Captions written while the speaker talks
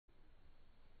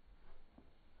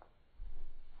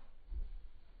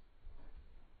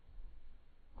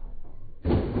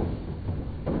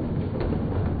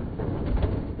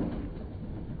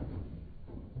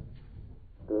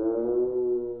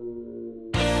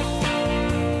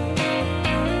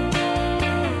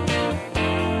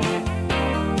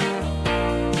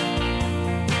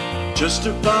Just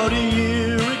about a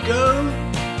year ago,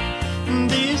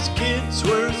 these kids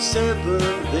were 7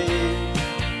 then.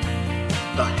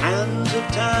 The hands of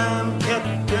time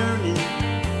kept turning,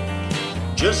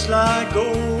 just like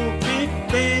old Big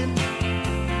Ben.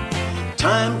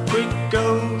 Time quick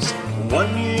goes,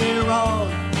 1 year on,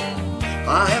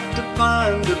 I have to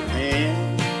find a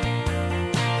pen.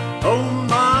 Oh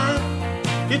my,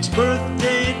 it's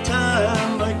birthday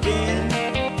time again.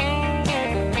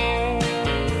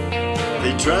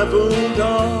 They traveled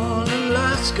on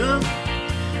Alaska,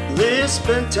 they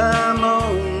spent time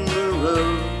on the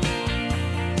road.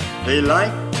 They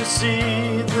liked to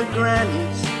see the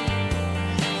grannies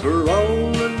for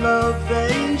all the love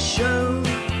they showed.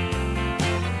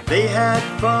 They had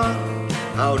fun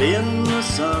out in the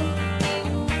sun,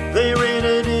 they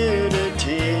rated it a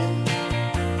 10.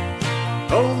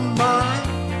 Oh my,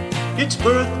 it's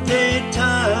birthday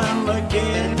time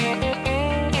again.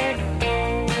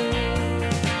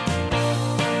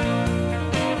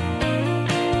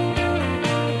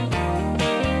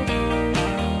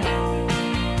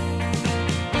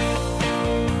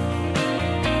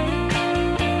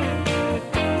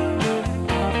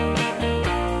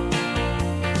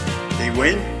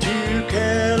 Went to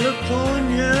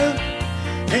California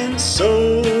and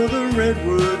saw the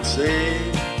redwoods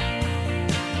there.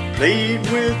 Played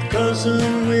with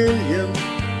Cousin William,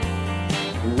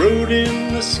 rode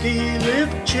in the ski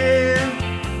lift chair.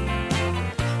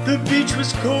 The beach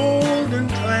was cold and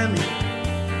clammy,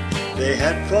 they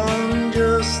had fun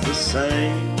just the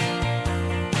same.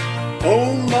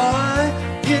 Oh my,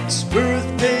 it's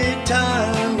birthday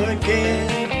time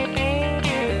again.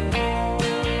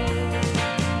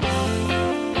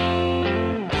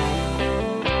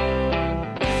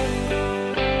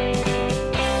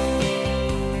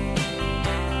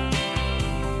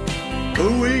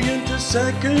 Going into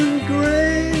 2nd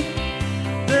grade,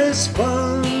 there's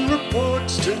fun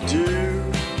reports to do.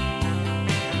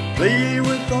 Play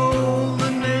with all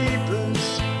the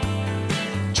neighbors,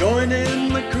 join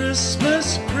in the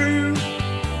Christmas crew.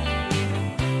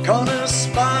 Connor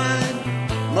spied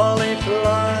Molly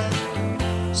fly,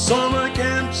 saw